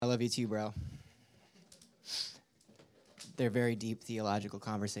love you too, bro. They're very deep theological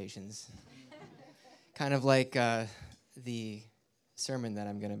conversations. Kind of like the sermon that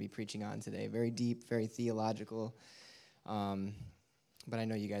I'm going to be preaching on today. Very deep, very theological. But I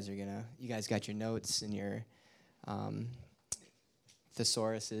know you guys got your notes and your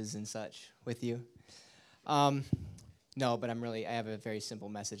thesauruses and such with you. No, but I have a very simple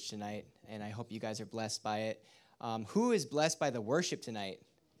message tonight, and I hope you guys are blessed by it. Who is blessed by the worship tonight?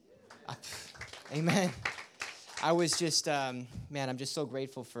 Amen. I was just, I'm just so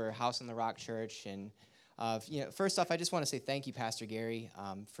grateful for House on the Rock Church. And, first off, I just want to say thank you, Pastor Gary,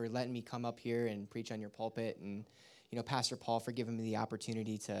 for letting me come up here and preach on your pulpit. And, Pastor Paul for giving me the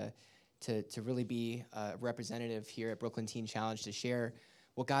opportunity to really be a representative here at Brooklyn Teen Challenge to share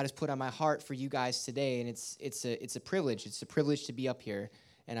what God has put on my heart for you guys today. And it's a privilege. It's a privilege to be up here,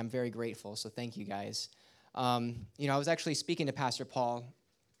 and I'm very grateful. So thank you guys. I was actually speaking to Pastor Paul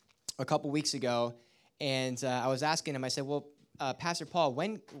a couple weeks ago, and I was asking him, I said, well, Pastor Paul,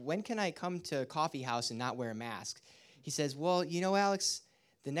 when can I come to Coffee House and not wear a mask? He says, well, Alex,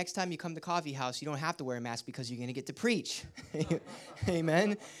 the next time you come to Coffee House, you don't have to wear a mask because you're going to get to preach.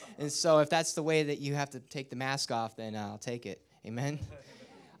 Amen? And so if that's the way that you have to take the mask off, then I'll take it. Amen?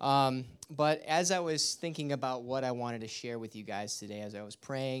 But as I was thinking about what I wanted to share with you guys today, as I was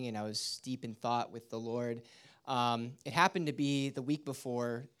praying and I was deep in thought with the Lord, it happened to be the week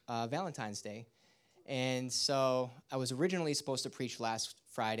before Valentine's Day. And so I was originally supposed to preach last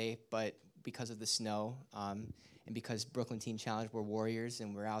Friday, but because of the snow and because Brooklyn Teen Challenge, we're warriors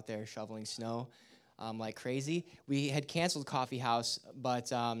and we're out there shoveling snow like crazy, we had canceled Coffee House,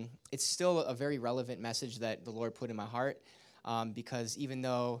 but it's still a very relevant message that the Lord put in my heart because even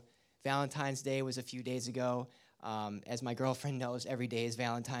though Valentine's Day was a few days ago, as my girlfriend knows, every day is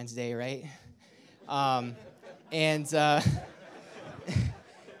Valentine's Day, right?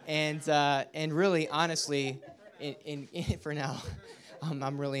 And really, honestly, for now,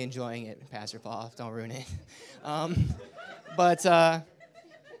 I'm really enjoying it, Pastor Paul. Don't ruin it. But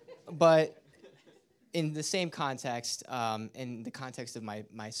in the same context, in the context of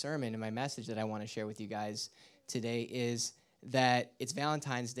my sermon and my message that I want to share with you guys today is that it's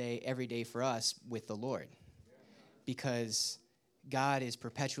Valentine's Day every day for us with the Lord, because God is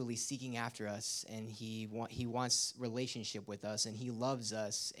perpetually seeking after us, and He wants relationship with us, and He loves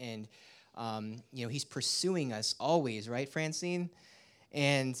us, and He's pursuing us always, right, Francine?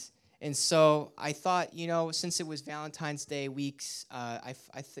 And so I thought, since it was Valentine's Day weeks, I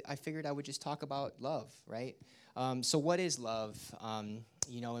figured I would just talk about love, right? So what is love? And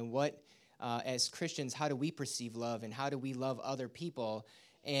what, as Christians, how do we perceive love, and how do we love other people?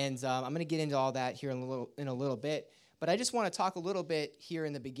 And I'm going to get into all that here in a little bit. But I just want to talk a little bit here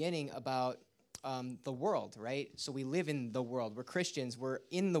in the beginning about the world, right? So we live in the world. We're Christians. We're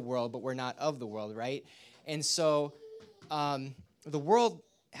in the world, but we're not of the world, right? And so the world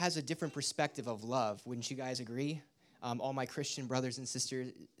has a different perspective of love. Wouldn't you guys agree? All my Christian brothers and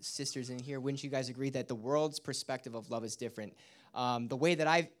sisters in here, wouldn't you guys agree that the world's perspective of love is different? The way that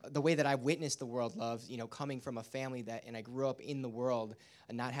I've witnessed the world love, coming from a family and I grew up in the world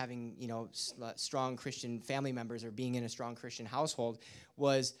and not having, strong Christian family members or being in a strong Christian household,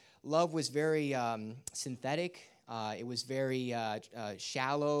 love was very synthetic. It was very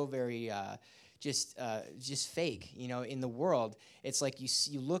shallow, very just fake. In the world, it's like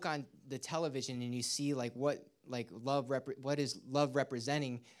you look on the television and you see what is love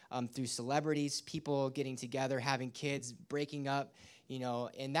representing through celebrities, people getting together, having kids, breaking up,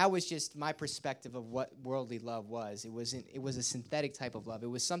 and that was just my perspective of what worldly love was. It was a synthetic type of love. It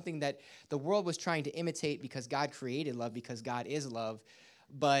was something that the world was trying to imitate because God created love, because God is love,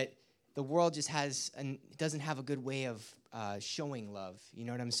 but the world just doesn't have a good way of showing love. You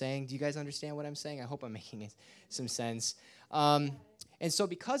know what I'm saying? Do you guys understand what I'm saying? I hope I'm making some sense. And so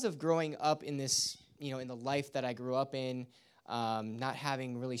because of growing up in this, in the life that I grew up in, not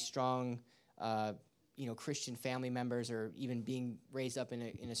having really strong, Christian family members, or even being raised up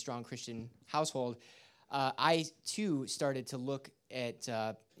in a strong Christian household, I too started to look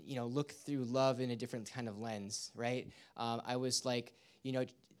through love in a different kind of lens, right? I was like,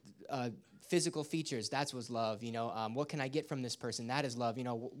 physical features, that was love. What can I get from this person? That is love.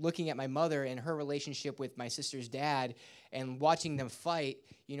 Looking at my mother and her relationship with my sister's dad and watching them fight,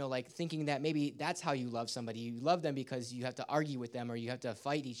 thinking that maybe that's how you love somebody. You love them because you have to argue with them or you have to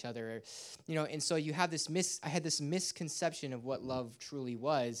fight each other, and so you have I had this misconception of what love truly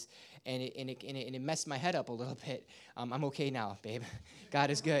was, and it messed my head up a little bit. I'm okay now, babe. God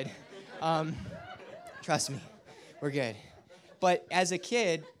is good. Trust me, we're good. But as a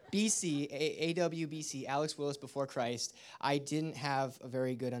kid, BC, AWBC, Alex Willis Before Christ, I didn't have a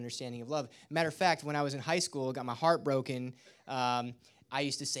very good understanding of love. Matter of fact, when I was in high school, got my heart broken, I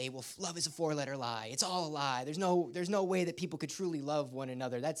used to say, well, love is a four-letter lie. It's all a lie. There's no way that people could truly love one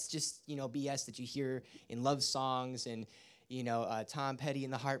another. That's just, BS that you hear in love songs and, Tom Petty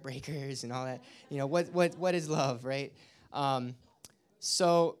and the Heartbreakers and all that. What is love, right?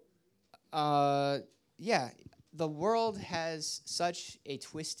 The world has such a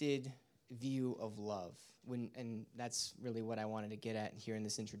twisted view of love, and that's really what I wanted to get at here in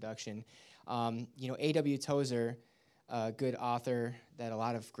this introduction. A.W. Tozer, a good author that a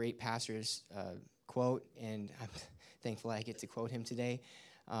lot of great pastors quote, and I'm thankful I get to quote him today,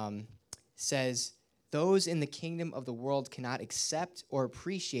 says, "Those in the kingdom of the world cannot accept or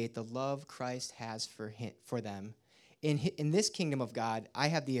appreciate the love Christ has for them. In this kingdom of God, I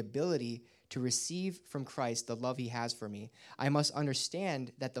have the ability to receive from Christ the love he has for me. I must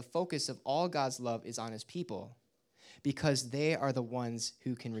understand that the focus of all God's love is on his people, because they are the ones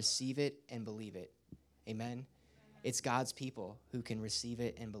who can receive it and believe it." Amen? It's God's people who can receive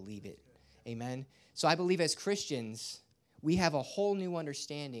it and believe it. Amen? So I believe as Christians, we have a whole new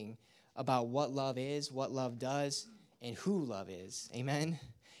understanding about what love is, what love does, and who love is. Amen?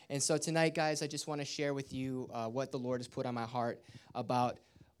 And so tonight, guys, I just want to share with you what the Lord has put on my heart about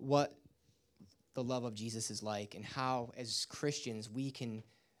what the love of Jesus is like and how, as Christians, we can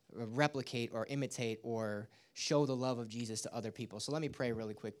replicate or imitate or show the love of Jesus to other people. So let me pray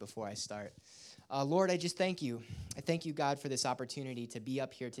really quick before I start. Lord, I just thank you. I thank you, God, for this opportunity to be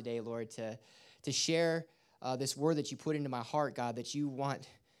up here today, Lord, to share this word that you put into my heart, God, that you want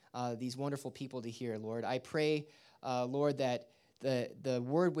these wonderful people to hear, Lord. I pray, Lord, that the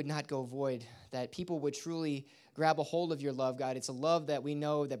word would not go void, that people would truly grab a hold of your love, God. It's a love that we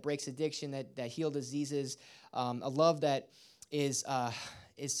know that breaks addiction, that heals diseases, a love that is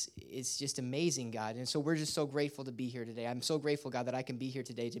just amazing, God. And so we're just so grateful to be here today. I'm so grateful, God, that I can be here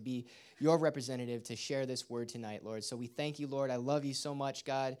today to be your representative to share this word tonight, Lord. So we thank you, Lord. I love you so much,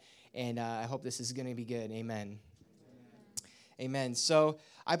 God, and I hope this is going to be good. Amen. Amen. So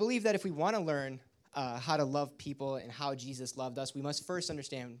I believe that if we want to learn how to love people and how Jesus loved us, we must first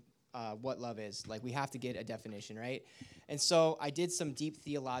understand what love is. Like, we have to get a definition, right? And so I did some deep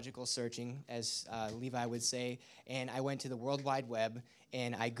theological searching, as Levi would say, and I went to the World Wide Web,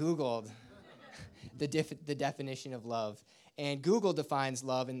 and I Googled the definition of love. And Google defines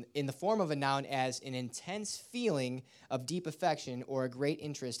love in the form of a noun as an intense feeling of deep affection or a great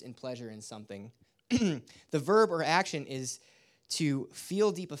interest and pleasure in something. The verb or action is to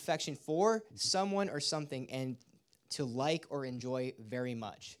feel deep affection for someone or something and to like or enjoy very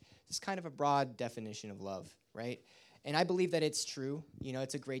much. It's kind of a broad definition of love, right? And I believe that it's true.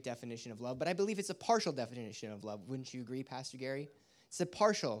 It's a great definition of love, but I believe it's a partial definition of love. Wouldn't you agree, Pastor Gary? It's a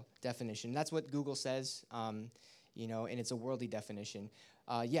partial definition. That's what Google says, and it's a worldly definition.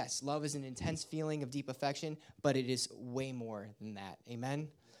 Yes, love is an intense feeling of deep affection, but it is way more than that. Amen?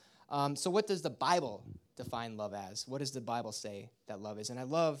 So what does the Bible define love as? What does the Bible say that love is? And I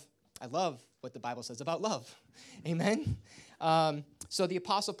love what the Bible says about love. Amen? So the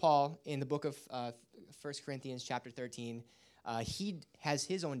Apostle Paul, in the book of 1 Corinthians chapter 13, he has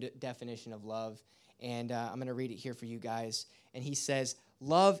his own definition of love, and I'm going to read it here for you guys. And he says,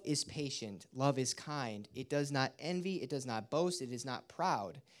 "Love is patient. Love is kind. It does not envy. It does not boast. It is not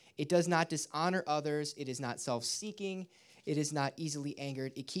proud. It does not dishonor others. It is not self-seeking. It is not easily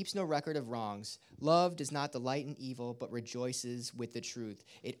angered. It keeps no record of wrongs. Love does not delight in evil, but rejoices with the truth.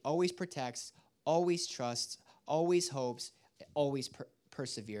 It always protects, always trusts, always hopes, always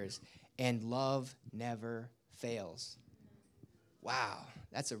perseveres. And love never fails." Wow,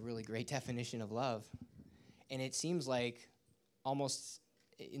 that's a really great definition of love. And it seems like almost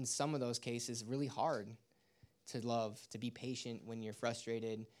in some of those cases really hard to love, to be patient when you're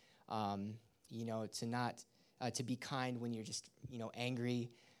frustrated, to be kind when you're just, angry,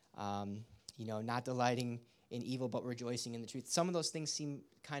 not delighting in evil but rejoicing in the truth. Some of those things seem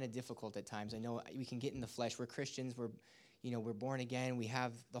kind of difficult at times. I know we can get in the flesh. We're Christians. We're born again. We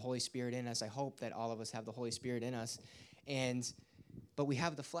have the Holy Spirit in us. I hope that all of us have the Holy Spirit in us. But we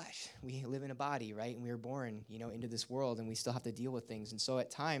have the flesh. We live in a body, right? And we were born, into this world, and we still have to deal with things. And so at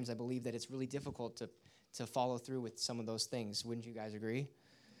times, I believe that it's really difficult to follow through with some of those things. Wouldn't you guys agree?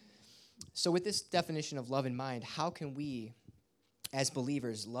 So with this definition of love in mind, how can we, as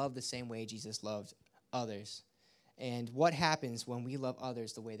believers, love the same way Jesus loved others? And what happens when we love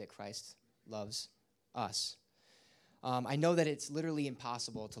others the way that Christ loves us? I know that it's literally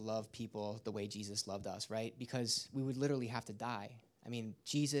impossible to love people the way Jesus loved us, right? Because we would literally have to die. I mean,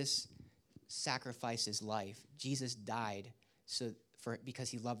 Jesus sacrificed his life. Jesus died because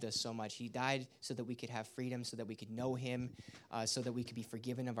he loved us so much. He died so that we could have freedom, so that we could know him, so that we could be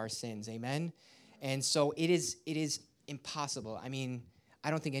forgiven of our sins. Amen? And so it is impossible. I mean, I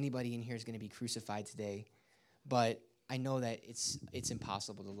don't think anybody in here is going to be crucified today, but I know that it's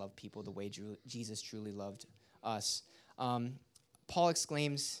impossible to love people the way Jesus truly loved us. Paul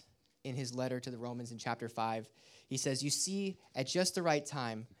exclaims in his letter to the Romans in chapter 5, he says, "You see, at just the right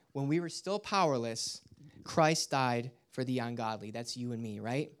time, when we were still powerless, Christ died for the ungodly." That's you and me,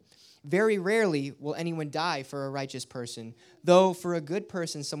 right? "Very rarely will anyone die for a righteous person, though for a good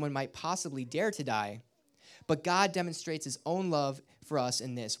person someone might possibly dare to die. But God demonstrates his own love for us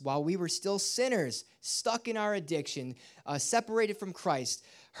in this: while we were still sinners, stuck in our addiction, separated from Christ,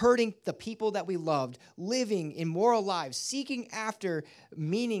 hurting the people that we loved, living immoral lives, seeking after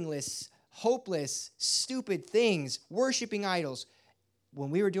meaningless, hopeless, stupid things, worshiping idols. When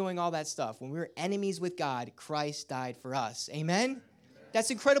we were doing all that stuff, when we were enemies with God, Christ died for us." Amen? That's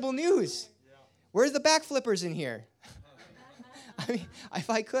incredible news. Where's the backflippers in here? I mean, if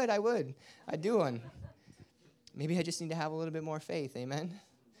I could, I would. I'd do one. Maybe I just need to have a little bit more faith. Amen?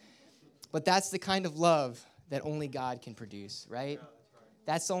 But that's the kind of love that only God can produce, right?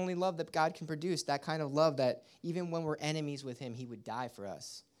 That's the only love that God can produce, that kind of love that even when we're enemies with him, he would die for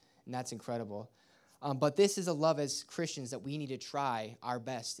us. And that's incredible. But this is a love as Christians that we need to try our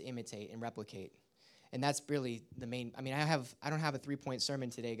best to imitate and replicate. And that's really the main, I mean, I don't have a 3-point sermon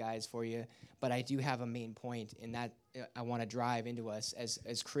today, guys, for you, but I do have a main point, and that I want to drive into us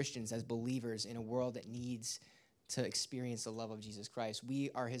as Christians, as believers in a world that needs to experience the love of Jesus Christ.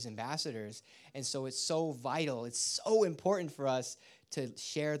 We are his ambassadors, and so it's so vital, it's so important for us to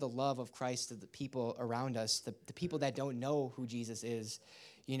share the love of Christ to the people around us, the people that don't know who Jesus is,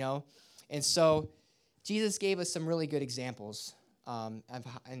 you know? And so Jesus gave us some really good examples and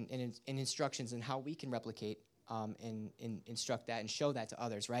instructions on how we can replicate and instruct that and show that to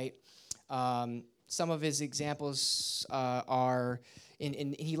others, right? Some of his examples are,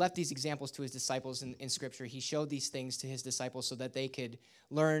 and he left these examples to his disciples in Scripture. He showed these things to his disciples so that they could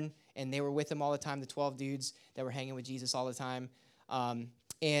learn, and they were with him all the time, the 12 dudes that were hanging with Jesus all the time.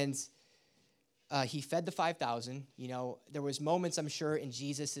 He fed the 5,000. You know, there was moments, I'm sure, in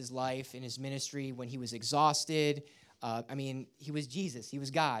Jesus' life, in his ministry, when he was exhausted. I mean, he was Jesus. He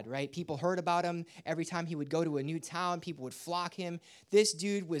was God, right? People heard about him. Every time he would go to a new town, people would flock him. This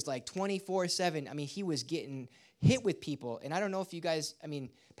dude was like 24/7. I mean, he was getting hit with people. And I don't know if you guys, I mean,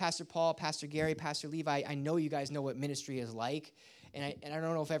 Pastor Paul, Pastor Gary, Pastor Levi, I know you guys know what ministry is like. And I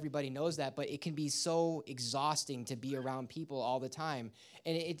don't know if everybody knows that, but it can be so exhausting to be around people all the time.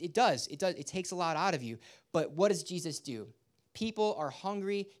 And it does. It takes a lot out of you. But what does Jesus do? People are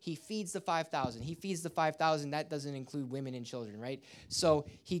hungry. He feeds the 5,000. He feeds the 5,000. That doesn't include women and children, right? So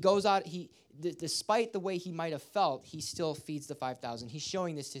he goes out. Despite the way he might have felt, he still feeds the 5,000. He's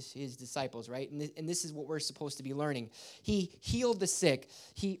showing this to his disciples, right? And this is what we're supposed to be learning. He healed the sick.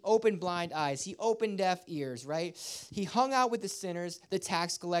 He opened blind eyes. He opened deaf ears, right? He hung out with the sinners, the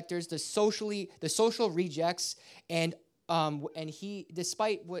tax collectors, the social rejects, and he,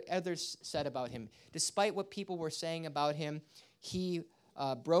 despite what others said about him, despite what people were saying about him, he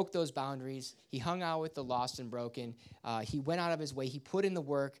broke those boundaries. He hung out with the lost and broken. He went out of his way. He put in the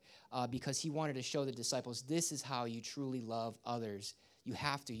work because he wanted to show the disciples, this is how you truly love others. You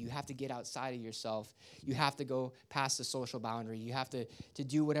have to get outside of yourself. You have to go past the social boundary. You have to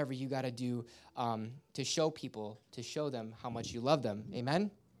do whatever you got to do to show people, to show them how much you love them.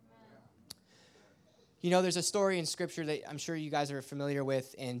 Amen? You know, there's a story in Scripture that I'm sure you guys are familiar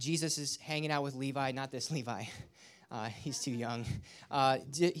with, and Jesus is hanging out with Levi, not this Levi. He's too young.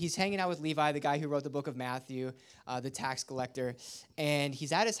 He's hanging out with Levi, the guy who wrote the book of Matthew, the tax collector, and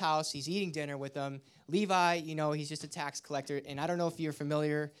he's at his house. He's eating dinner with them. Levi, you know, he's just a tax collector, and I don't know if you're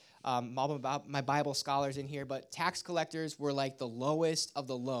familiar, all about my Bible scholars in here, but tax collectors were like the lowest of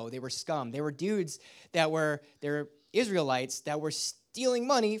the low. They were scum. They were dudes they were Israelites that were stealing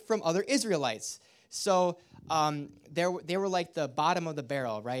money from other Israelites. So they were like the bottom of the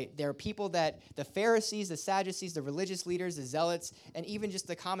barrel, right? There are people that the Pharisees, the Sadducees, the religious leaders, the zealots, and even just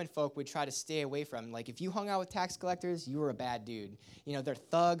the common folk would try to stay away from. Like if you hung out with tax collectors, you were a bad dude. You know, they're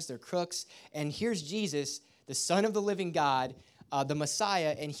thugs, they're crooks. And here's Jesus, the Son of the living God, the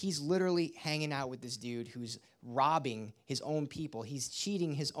Messiah, and he's literally hanging out with this dude who's robbing his own people. He's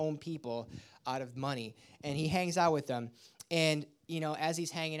cheating his own people out of money. And he hangs out with them. And, you know, as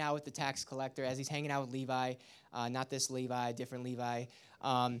he's hanging out with the tax collector, as he's hanging out with Levi, not this Levi, different Levi,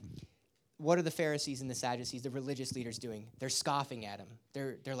 what are the Pharisees and the Sadducees, the religious leaders, doing? They're scoffing at him.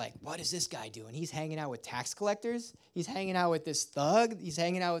 They're like, what is this guy doing? He's hanging out with tax collectors. He's hanging out with this thug. He's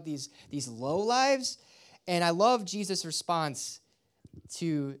hanging out with these lowlives. And I love Jesus' response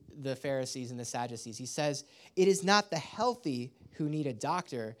to the Pharisees and the Sadducees. He says, "It is not the healthy who need a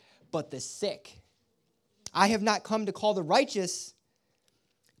doctor, but the sick. I have not come to call the righteous,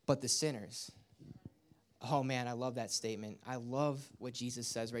 but the sinners." Oh man, I love that statement. I love what Jesus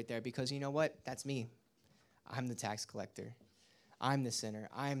says right there, because you know what? That's me. I'm the tax collector. I'm the sinner.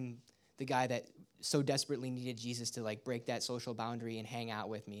 I'm the guy that so desperately needed Jesus to like break that social boundary and hang out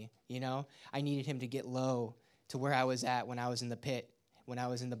with me. I needed him to get low to where I was at when I was in the pit, when I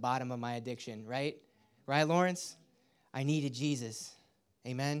was in the bottom of my addiction, right? Right, Lawrence? I needed Jesus.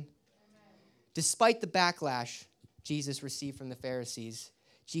 Amen? Despite the backlash Jesus received from the Pharisees,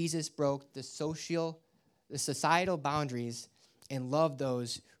 Jesus broke the societal boundaries and loved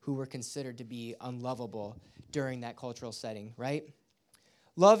those who were considered to be unlovable during that cultural setting, right?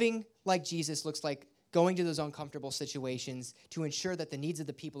 Loving like Jesus looks like going to those uncomfortable situations to ensure that the needs of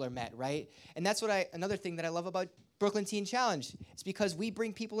the people are met, right? And that's another thing that I love about Brooklyn Teen Challenge. It's because we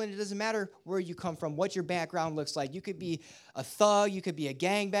bring people in. It doesn't matter where you come from, what your background looks like. You could be a thug, you could be a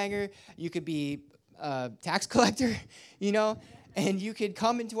gangbanger, you could be a tax collector, and you could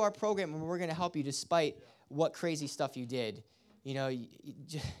come into our program and we're going to help you despite what crazy stuff you did.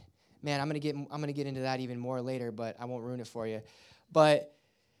 Man, I'm gonna get into that even more later, but I won't ruin it for you. But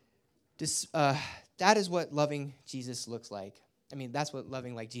that is what loving Jesus looks like. That's what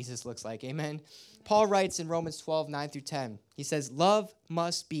loving like Jesus looks like. Amen. Paul writes in Romans 12, 9-10. He says, "Love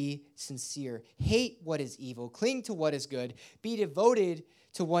must be sincere. Hate what is evil. Cling to what is good. Be devoted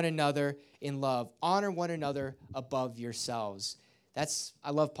to one another in love. Honor one another above yourselves."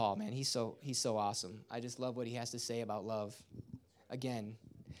 I love Paul, man. He's so awesome. I just love what he has to say about love. Again,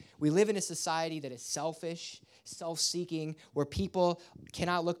 we live in a society that is selfish, self-seeking, where people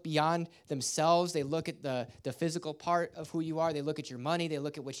cannot look beyond themselves. They look at the physical part of who you are. They look at your money. They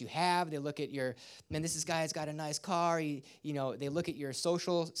look at what you have. They look at this guy's got a nice car. They look at your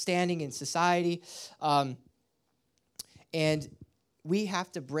social standing in society. And we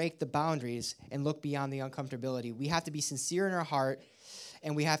have to break the boundaries and look beyond the uncomfortability. We have to be sincere in our heart,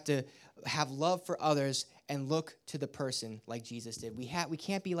 and we have to have love for others and look to the person like Jesus did. We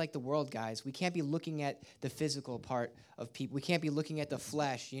can't be like the world, guys. We can't be looking at the physical part of people. We can't be looking at the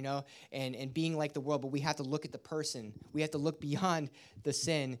flesh, and being like the world, but we have to look at the person. We have to look beyond the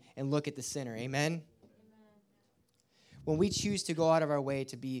sin and look at the sinner. Amen? When we choose to go out of our way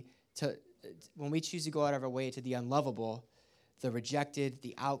to the the unlovable, the rejected,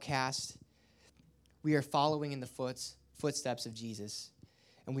 the outcast, we are following in the footsteps of Jesus,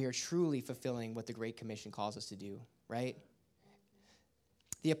 and we are truly fulfilling what the Great Commission calls us to do, right?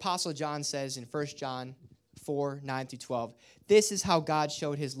 The Apostle John says in 1 John 4, 9-12, "This is how God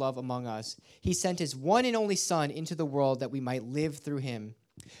showed his love among us. He sent his one and only Son into the world that we might live through him.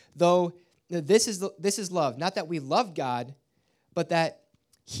 Though this is love, not that we loved God, but that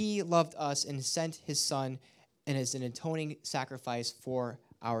he loved us and sent his Son and as an atoning sacrifice for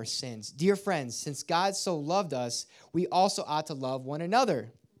our sins. Dear friends, since God so loved us, we also ought to love one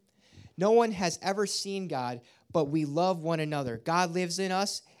another. No one has ever seen God, but we love one another. God lives in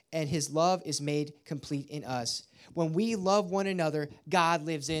us, and his love is made complete in us. When we love one another, God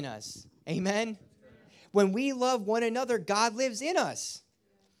lives in us." Amen? When we love one another, God lives in us.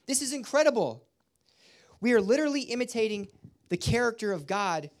 This is incredible. We are literally imitating the character of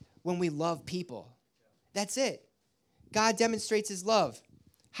God when we love people. That's it. God demonstrates his love.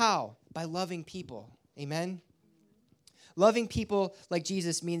 How? By loving people. Amen? Loving people like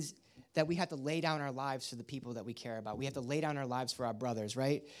Jesus means that we have to lay down our lives for the people that we care about. We have to lay down our lives for our brothers,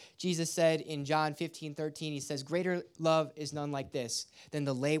 right? Jesus said in John 15:13, he says, "Greater love is none like this than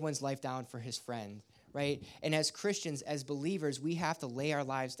to lay one's life down for his friend," right? And as Christians, as believers, we have to lay our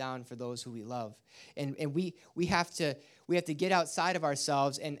lives down for those who we love. And we have to get outside of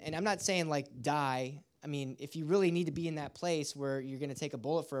ourselves. And I'm not saying like die. If you really need to be in that place where you're going to take a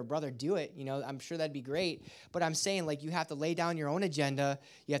bullet for a brother, do it. I'm sure that'd be great. But I'm saying, like, you have to lay down your own agenda.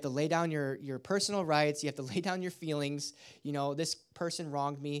 You have to lay down your personal rights. You have to lay down your feelings. This person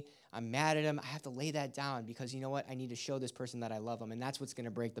wronged me. I'm mad at him. I have to lay that down because, you know what? I need to show this person that I love him. And that's what's going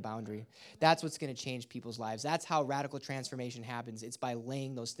to break the boundary. That's what's going to change people's lives. That's how radical transformation happens. It's by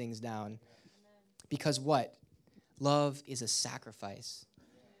laying those things down. Because what? Love is a sacrifice.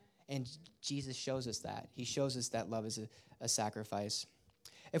 And Jesus shows us that. He shows us that love is a sacrifice.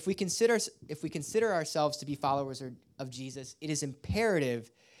 If we consider ourselves to be followers of Jesus, it is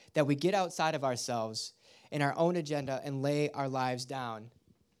imperative that we get outside of ourselves and our own agenda and lay our lives down.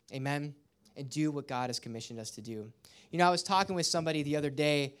 Amen? And do what God has commissioned us to do. I was talking with somebody the other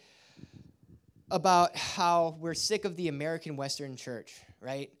day about how we're sick of the American Western church,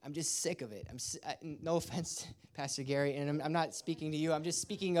 right? I'm just sick of it. No offense, Pastor Gary, and I'm not speaking to you. I'm just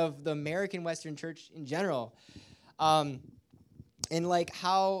speaking of the American Western Church in general. And like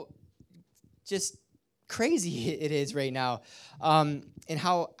how just crazy it is right now, and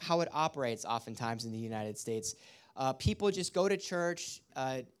how it operates oftentimes in the United States. People just go to church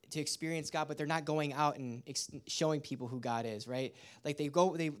to experience God, but they're not going out and showing people who God is, right? Like they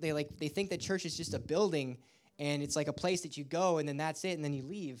think that church is just a building, and it's like a place that you go, and then that's it, and then you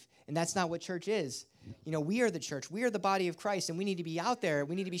leave. And that's not what church is. You know, we are the church. We are the body of Christ, and we need to be out there.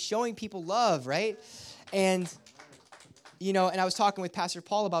 We need to be showing people love, right? And, you know, and I was talking with Pastor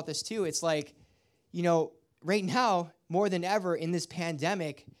Paul about this too. It's like, you know, right now, more than ever in this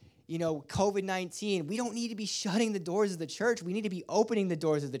pandemic, you know, COVID-19, we don't need to be shutting the doors of the church. We need to be opening the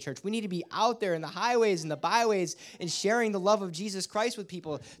doors of the church. We need to be out there in the highways and the byways and sharing the love of Jesus Christ with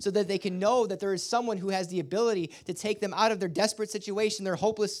people so that they can know that there is someone who has the ability to take them out of their desperate situation, their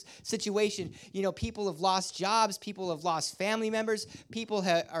hopeless situation. You know, people have lost jobs. People have lost family members. People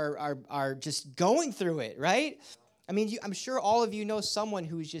are just going through it, right? I mean, I'm sure all of you know someone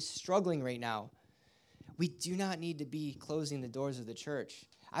who is just struggling right now. We do not need to be closing the doors of the church.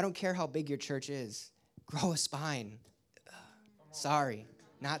 I don't care how big your church is. Grow a spine. Sorry,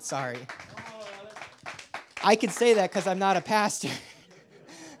 not sorry. I can say that because I'm not a pastor,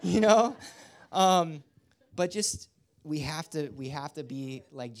 you know? But just, we have to be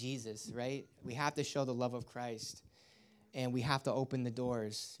like Jesus, right? We have to show the love of Christ. And we have to open the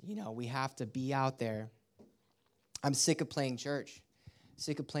doors. You know, we have to be out there. I'm sick of playing church.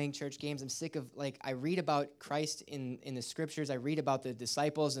 Sick of playing church games. I'm sick of, like, I read about Christ in the scriptures. I read about the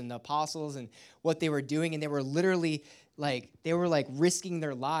disciples and the apostles and what they were doing, and they were literally, risking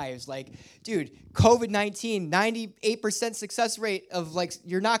their lives. Like, dude, COVID-19, 98% success rate of, like,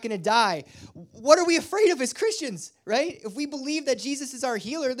 you're not going to die. What are we afraid of as Christians, right? If we believe that Jesus is our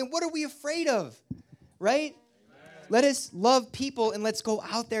healer, then what are we afraid of, right? Amen. Let us love people, and let's go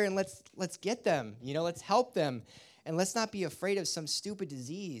out there and let's get them. You know, let's help them. And let's not be afraid of some stupid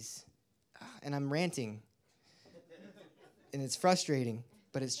disease. And I'm ranting. And it's frustrating,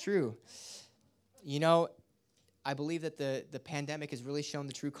 but it's true. You know, I believe that the pandemic has really shown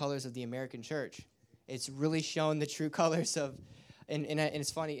the true colors of the American church. It's really shown the true colors of, and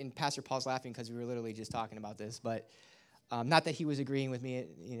it's funny, and Pastor Paul's laughing because we were literally just talking about this, but not that he was agreeing with me,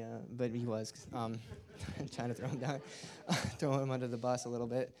 you know, but he was. I'm trying to throw him down, throw him under the bus a little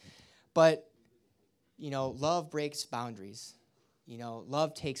bit. But you know, love breaks boundaries. You know,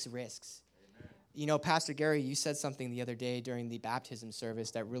 love takes risks. Amen. You know, Pastor Gary, you said something the other day during the baptism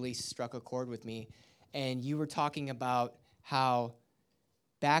service that really struck a chord with me. And you were talking about how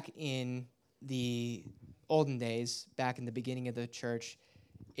back in the olden days, back in the beginning of the church,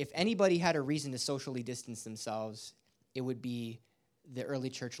 if anybody had a reason to socially distance themselves, it would be the early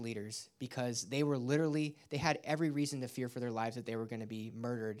church leaders, because they had every reason to fear for their lives that they were going to be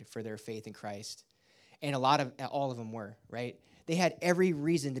murdered for their faith in Christ. And all of them were, right? They had every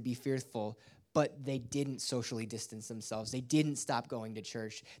reason to be fearful, but they didn't socially distance themselves. They didn't stop going to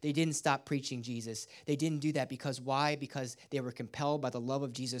church. They didn't stop preaching Jesus. They didn't do that because why? Because they were compelled by the love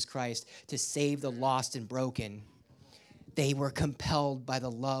of Jesus Christ to save the lost and broken. They were compelled by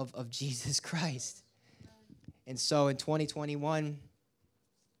the love of Jesus Christ. And so in 2021,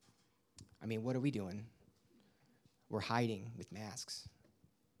 I mean, what are we doing? We're hiding with masks.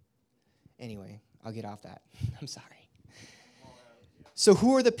 Anyway, I'll get off that. I'm sorry. So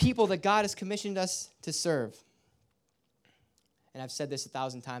who are the people that God has commissioned us to serve? And I've said this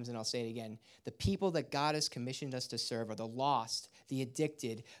 1,000 times, and I'll say it again. The people that God has commissioned us to serve are the lost, the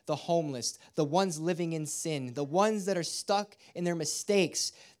addicted, the homeless, the ones living in sin, the ones that are stuck in their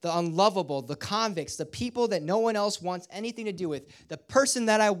mistakes, the unlovable, the convicts, the people that no one else wants anything to do with, the person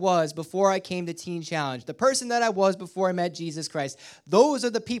that I was before I came to Teen Challenge, the person that I was before I met Jesus Christ. Those are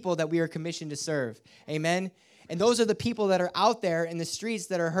the people that we are commissioned to serve. Amen? And those are the people that are out there in the streets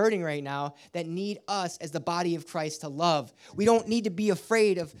that are hurting right now that need us as the body of Christ to love. We don't need to be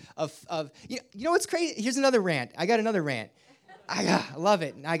afraid of you know what's crazy? Here's another rant. I got another rant. I love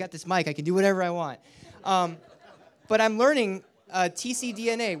it. I got this mic. I can do whatever I want. But I'm learning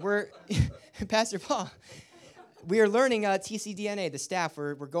TCDNA. We're, Pastor Paul, we are learning TCDNA, the staff.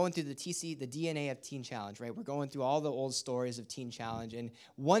 We're going through the DNA of Teen Challenge, right? We're going through all the old stories of Teen Challenge. And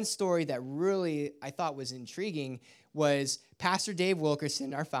one story that really I thought was intriguing was Pastor Dave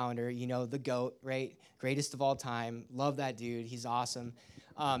Wilkerson, our founder, you know, the GOAT, right? Greatest of all time. Love that dude. He's awesome.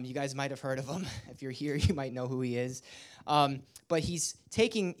 You guys might have heard of him. If you're here, you might know who he is. But he's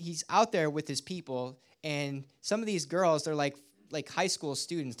out there with his people, and some of these girls, they're like high school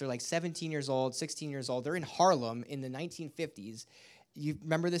students. They're like 17 years old, 16 years old. They're in Harlem in the 1950s, You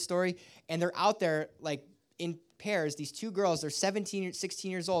remember this story? And they're out there like in pairs, these two girls, they're 17,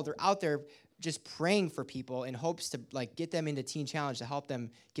 16 years old. They're out there just praying for people in hopes to like get them into Teen Challenge to help them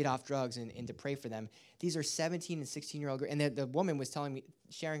get off drugs and to pray for them. These are 17 and 16-year-old girls. And the woman was telling me,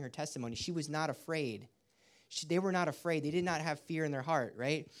 sharing her testimony, she was not afraid. They were not afraid. They did not have fear in their heart,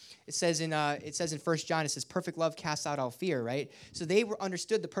 right? It says in 1 John, it says, perfect love casts out all fear, right? So they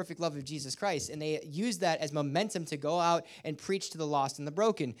understood the perfect love of Jesus Christ, and they used that as momentum to go out and preach to the lost and the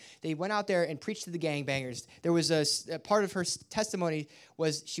broken. They went out there and preached to the gangbangers. There was a part of her testimony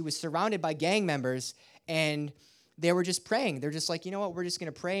was she was surrounded by gang members, and they were just praying. They're just like, you know what? We're just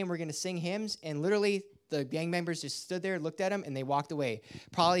going to pray, and we're going to sing hymns, and literally the gang members just stood there, looked at them, and they walked away.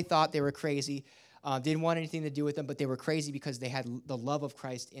 Probably thought they were crazy. Didn't want anything to do with them, but they were crazy because they had the love of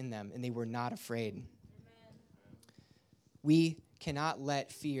Christ in them, and they were not afraid. Amen. We cannot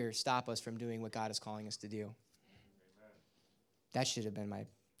let fear stop us from doing what God is calling us to do. Amen. That should have been my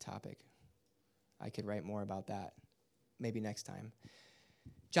topic. I could write more about that. Maybe next time.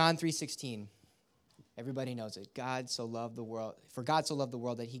 John 3:16. Everybody knows it. For God so loved the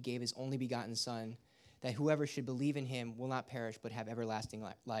world that he gave his only begotten Son, that whoever should believe in him will not perish but have everlasting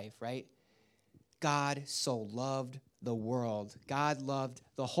life, right? God so loved the world. God loved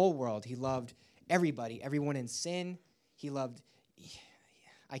the whole world. He loved everybody, everyone in sin. He loved,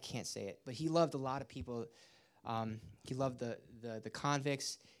 I can't say it, but he loved a lot of people. He loved the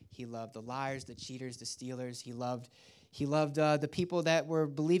convicts. He loved the liars, the cheaters, the stealers. He loved the people that were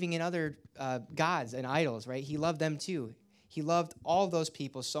believing in other gods and idols, right? He loved them too. He loved all those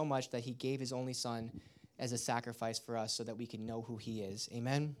people so much that he gave his only Son as a sacrifice for us so that we can know who he is.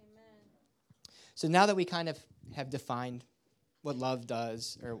 Amen? So now that we kind of have defined what love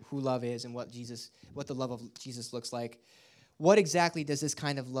does, or who love is, and what the love of Jesus looks like, what exactly does this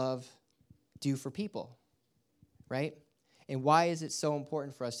kind of love do for people, right? And why is it so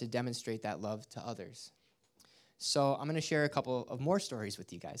important for us to demonstrate that love to others? So I'm going to share a couple of more stories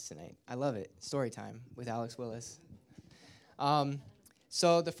with you guys tonight. I love it. Story time with Alex Willis.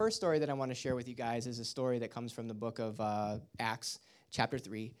 So the first story that I want to share with you guys is a story that comes from the book of Acts, chapter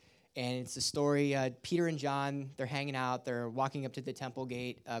 3. And it's a story, Peter and John, they're hanging out. They're walking up to the temple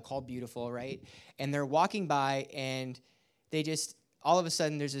gate called Beautiful, right? And they're walking by, and they just, all of a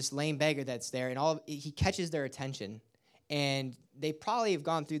sudden, there's this lame beggar that's there, and he catches their attention. And they probably have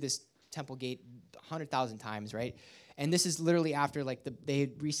gone through this temple gate 100,000 times, right? And this is literally after, like,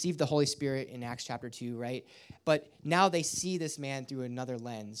 they received the Holy Spirit in Acts chapter 2, right? But now they see this man through another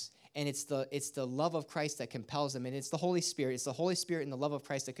lens. And it's the love of Christ that compels them. And it's the Holy Spirit. It's the Holy Spirit and the love of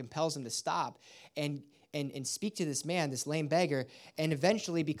Christ that compels them to stop and speak to this man, this lame beggar. And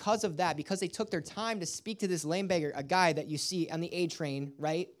eventually, because of that, because they took their time to speak to this lame beggar, a guy that you see on the A train,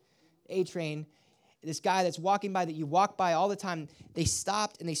 right? A train, this guy that's walking by that you walk by all the time, they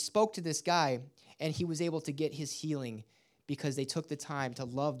stopped and they spoke to this guy, and he was able to get his healing because they took the time to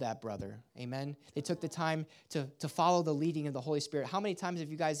love that brother. Amen? They took the time to follow the leading of the Holy Spirit. How many times have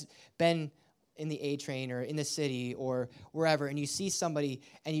you guys been in the A train or in the city or wherever, and you see somebody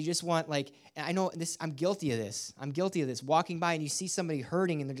and you just want, like, and I know this, I'm guilty of this. Walking by and you see somebody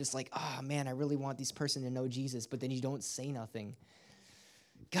hurting and they're just like, oh man, I really want this person to know Jesus, but then you don't say nothing.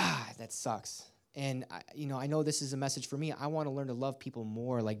 God, that sucks. And, I know this is a message for me. I want to learn to love people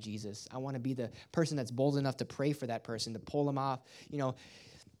more like Jesus. I want to be the person that's bold enough to pray for that person, to pull them off,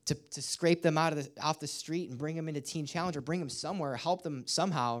 to scrape them off the street and bring them into Teen Challenge or bring them somewhere, help them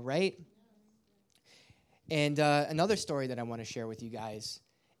somehow, right? And another story that I want to share with you guys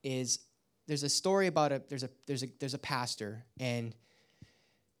is there's a story about there's a pastor, and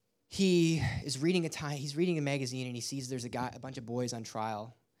he is reading he's reading a magazine, and he sees there's a bunch of boys on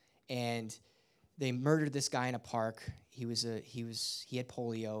trial, and they murdered this guy in a park. He had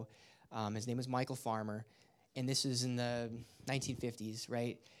polio. His name was Michael Farmer, and this was in the 1950s,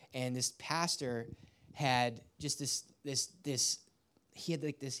 right? And this pastor had just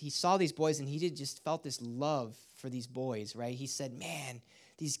he saw these boys, and he just felt this love for these boys, right? He said, man,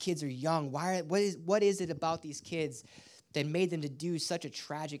 these kids are young. What is it about these kids that made them to do such a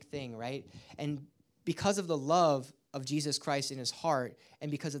tragic thing, right? And because of the love of Jesus Christ in his heart, and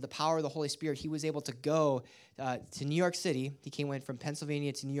because of the power of the Holy Spirit, he was able to go to New York City. He went from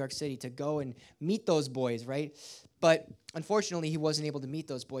Pennsylvania to New York City to go and meet those boys, right? But unfortunately, he wasn't able to meet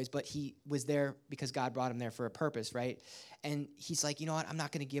those boys, but he was there because God brought him there for a purpose, right? And he's like, you know what? I'm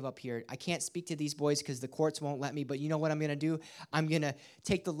not going to give up here. I can't speak to these boys because the courts won't let me, but you know what I'm going to do? I'm going to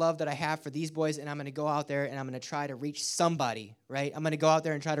take the love that I have for these boys, and I'm going to go out there, and I'm going to try to reach somebody, right? I'm going to go out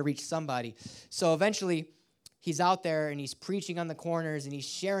there and try to reach somebody. So eventually, He's out there and he's preaching on the corners and he's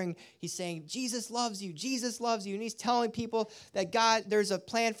saying, Jesus loves you, Jesus loves you. And he's telling people that there's a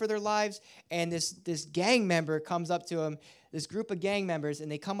plan for their lives. And this gang member comes up to him, this group of gang members,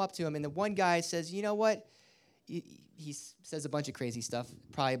 and they come up to him. And the one guy says, you know what? He says a bunch of crazy stuff,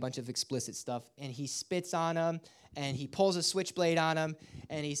 probably a bunch of explicit stuff. And he spits on him and he pulls a switchblade on him.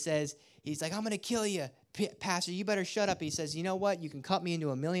 And he's like, I'm going to kill you. Pastor, you better shut up. He says, you know what? You can cut me into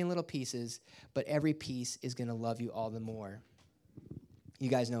a million little pieces, but every piece is going to love you all the more. You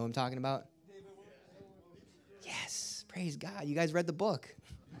guys know who I'm talking about? Yes. Praise God. You guys read the book.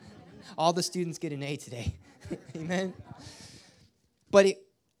 All the students get an A today. Amen. But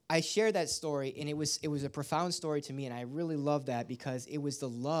I shared that story, and it was a profound story to me, and I really love that because it was the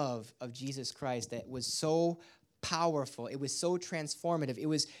love of Jesus Christ that was so powerful. It was so transformative. It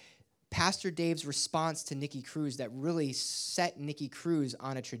was Pastor Dave's response to Nicky Cruz that really set Nicky Cruz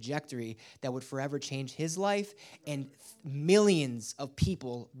on a trajectory that would forever change his life and millions of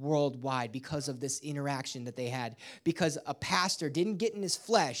people worldwide because of this interaction that they had. Because a pastor didn't get in his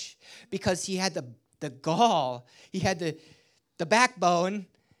flesh, because he had the gall, he had the backbone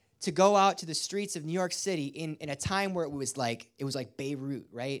to go out to the streets of New York City in a time where it was like Beirut,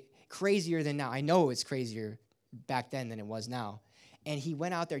 right? Crazier than now. I know it's crazier back then than it was now. And he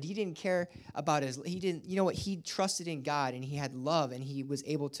went out there. He didn't care about he trusted in God, and he had love, and he was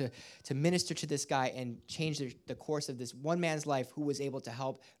able to minister to this guy and change the course of this one man's life who was able to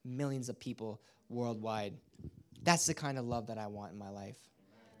help millions of people worldwide. That's the kind of love that I want in my life.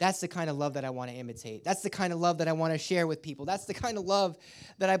 That's the kind of love that I want to imitate. That's the kind of love that I want to share with people. That's the kind of love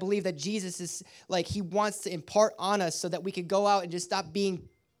that I believe that Jesus is he wants to impart on us so that we could go out and just stop being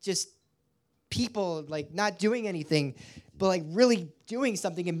just people not doing anything, but really doing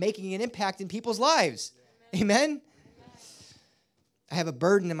something and making an impact in people's lives. Amen? I have a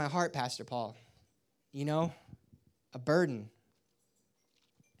burden in my heart, Pastor Paul. A burden.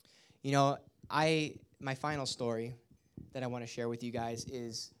 My final story that I want to share with you guys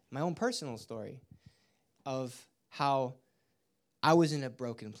is my own personal story of how I was in a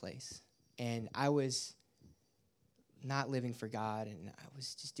broken place and I was not living for God, and I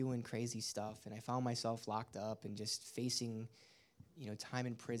was just doing crazy stuff, and I found myself locked up and just facing, time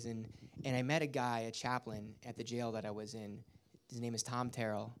in prison. And I met a chaplain at the jail that I was in. His name is Tom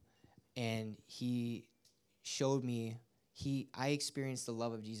Terrell, and he showed me, I experienced the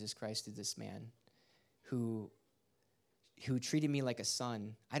love of Jesus Christ through this man who treated me like a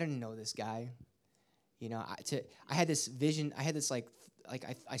son. I didn't know this guy. I had this vision. I had this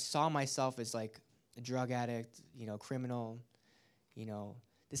I saw myself as a drug addict, criminal,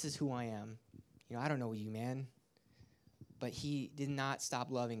 this is who I am. I don't know you, man. But he did not stop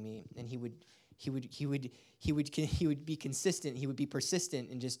loving me, and he would be consistent. He would be persistent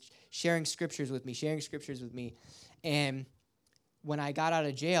in just sharing scriptures with me. And when I got out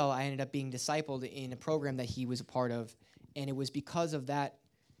of jail, I ended up being discipled in a program that he was a part of, and it was because of that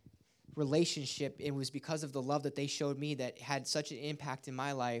relationship. It was because of the love that they showed me that had such an impact in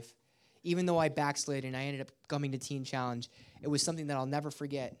my life. Even though I backslid and I ended up coming to Teen Challenge, it was something that I'll never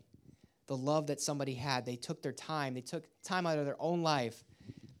forget. The love that somebody had. They took time out of their own life.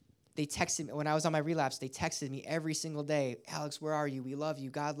 They texted me, when I was on my relapse, they texted me every single day, Alex, where are you? We love you.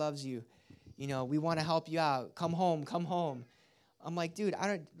 God loves you. We want to help you out. Come home. I'm like, dude,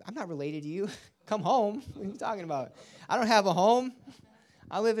 I'm not related to you. Come home. What are you talking about? I don't have a home.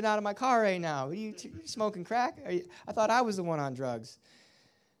 I'm living out of my car right now. Are you smoking crack? I thought I was the one on drugs.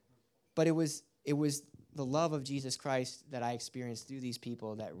 But it was the love of Jesus Christ that I experienced through these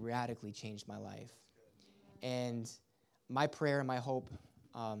people that radically changed my life. And my prayer and my hope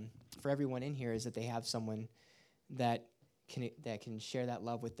for everyone in here is that they have someone that can share that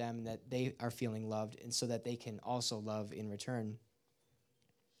love with them, that they are feeling loved, and so that they can also love in return.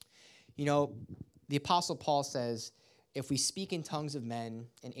 The Apostle Paul says, if we speak in tongues of men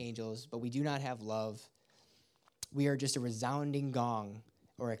and angels, but we do not have love, we are just a resounding gong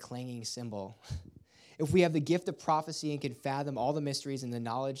or a clanging cymbal. If we have the gift of prophecy and can fathom all the mysteries and the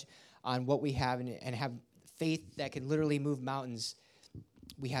knowledge on what we have and have faith that can literally move mountains,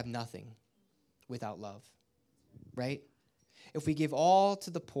 we have nothing without love, right? If we give all to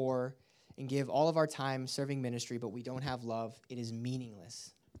the poor and give all of our time serving ministry, but we don't have love, it is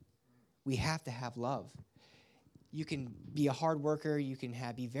meaningless. We have to have love. You can be a hard worker, you can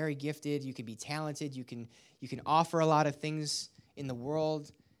be very gifted, you can be talented, you can offer a lot of things in the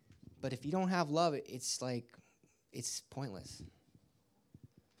world, but if you don't have love, it's pointless,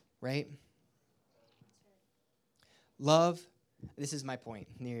 right? Love, this is my point.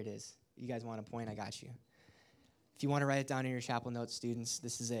 Here it is. You guys want a point? I got you. If you want to write it down in your chapel notes, students,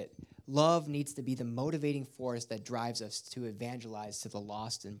 this is it. love needs to be the motivating force that drives us to evangelize to the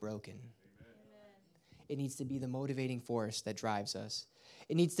lost and broken. It needs to be the motivating force that drives us.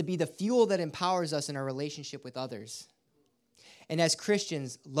 It needs to be the fuel that empowers us in our relationship with others. And as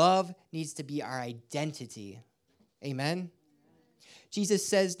Christians, love needs to be our identity. Amen? Jesus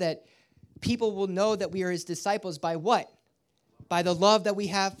says that people will know that we are his disciples by what? By the love that we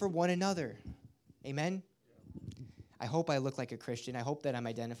have for one another. Amen? I hope I look like a Christian. I hope that I'm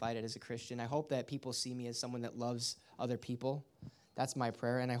identified as a Christian. I hope that people see me as someone that loves other people. That's my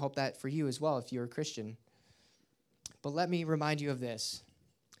prayer, and I hope that for you as well if you're a Christian. But let me remind you of this.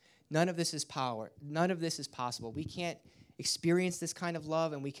 None of this is power. None of this is possible. We can't experience this kind of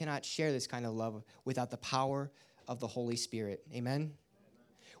love, and we cannot share this kind of love without the power of the Holy Spirit. Amen?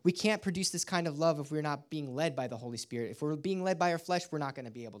 We can't produce this kind of love if we're not being led by the Holy Spirit. If we're being led by our flesh, we're not going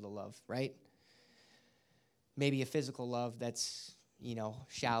to be able to love, right? Maybe a physical love that's,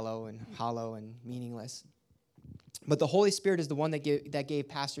 shallow and hollow and meaningless. But the Holy Spirit is the one that gave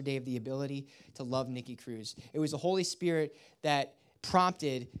Pastor Dave the ability to love Nikki Cruz. It was the Holy Spirit that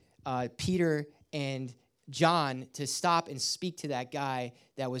prompted Peter and John to stop and speak to that guy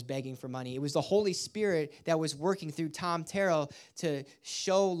that was begging for money. It was the Holy Spirit that was working through Tom Terrell to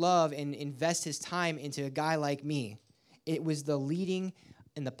show love and invest his time into a guy like me. It was the leading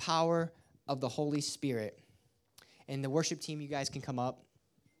and the power of the Holy Spirit. And the worship team, you guys can come up.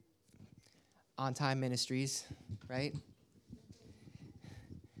 On Time Ministries, right?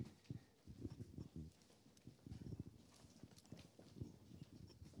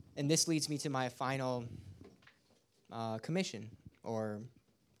 And this leads me to my final commission or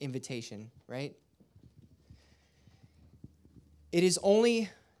invitation, right? It is only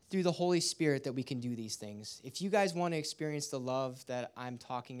through the Holy Spirit that we can do these things. If you guys want to experience the love that I'm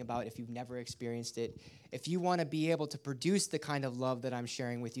talking about, if you've never experienced it, if you want to be able to produce the kind of love that I'm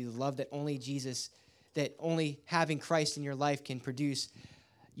sharing with you, the love that only having Christ in your life can produce,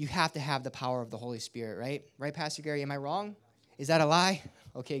 you have to have the power of the Holy Spirit, right? Right, Pastor Gary? Am I wrong? Is that a lie?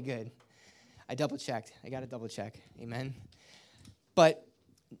 Okay, good. I double-checked. I got to double-check. Amen? But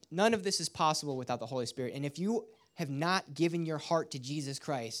none of this is possible without the Holy Spirit. And if you have not given your heart to Jesus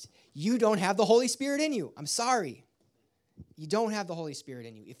Christ, you don't have the Holy Spirit in you. I'm sorry. You don't have the Holy Spirit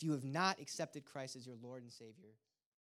in you if you have not accepted Christ as your Lord and Savior.